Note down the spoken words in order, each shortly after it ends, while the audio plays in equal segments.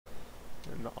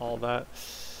and all that.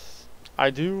 I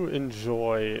do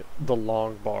enjoy the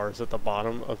long bars at the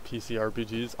bottom of PC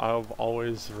RPGs. I've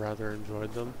always rather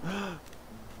enjoyed them.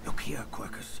 Look here,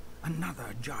 Quercus.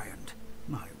 Another giant.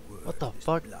 My word, What the this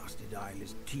fuck? blasted isle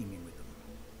is teeming with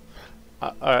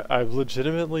them. I've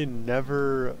legitimately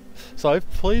never... So I've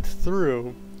played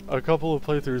through a couple of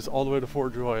playthroughs all the way to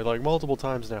Fort Joy, like multiple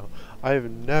times now. I have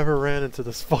never ran into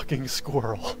this fucking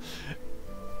squirrel.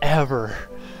 Ever.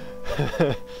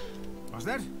 Was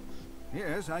that?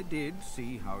 Yes, I did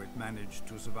see how it managed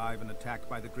to survive an attack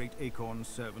by the great acorn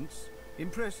servants.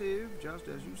 Impressive, just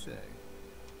as you say.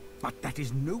 But that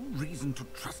is no reason to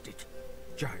trust it.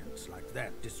 Giants like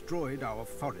that destroyed our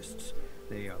forests.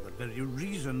 They are the very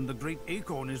reason the great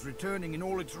acorn is returning in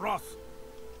all its wrath.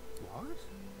 What?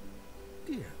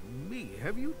 Dear me,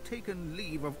 have you taken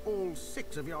leave of all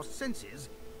 6 of your senses?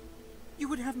 You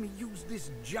would have me use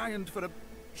this giant for a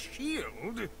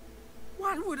shield?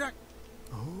 Why would I...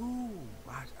 Oh,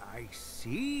 but I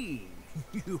see.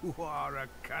 You are a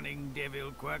cunning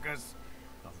devil, Quercus.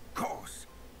 Of course,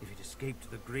 if it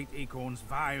escaped the great acorn's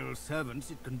vile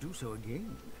servants, it can do so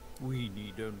again. We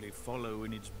need only follow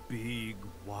in its big,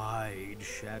 wide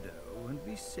shadow and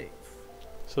be safe.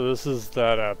 So this is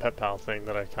that pet pal thing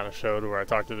that I kind of showed where I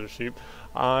talked to the sheep.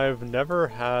 I've never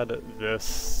had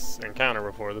this encounter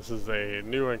before. This is a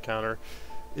new encounter.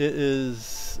 It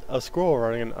is a squirrel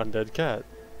riding an undead cat.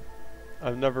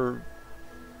 I've never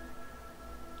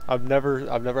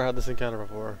had this encounter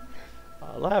before.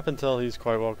 Laugh until he's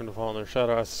quite welcome to fall in their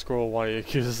shadow. Ask the squirrel why he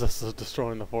accuses us of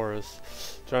destroying the forest.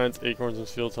 Giants, acorns, and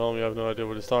fields tell him you have no idea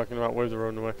what he's talking about. Wave the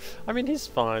rodent away. I mean, he's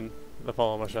fine to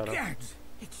fall in my shadow. Gads!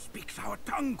 It speaks our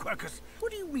tongue, Quercus.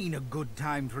 What do you mean a good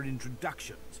time for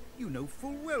introductions? You know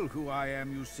full well who I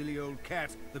am, you silly old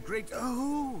cat. The great...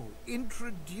 Oh,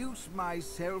 introduce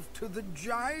myself to the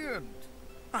giant.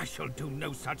 I shall do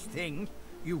no such thing.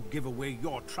 You give away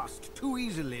your trust too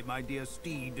easily, my dear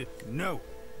steed. No,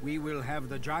 we will have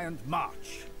the giant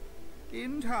march.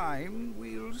 In time,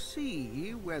 we'll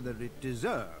see whether it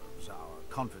deserves our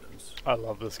confidence. I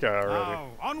love this guy already. Now,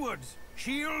 onwards!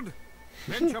 Shield!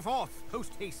 Venture forth,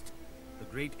 post haste. The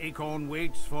great acorn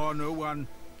waits for no one.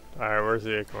 Alright, where's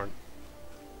the acorn?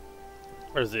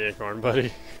 Where's the acorn,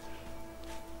 buddy?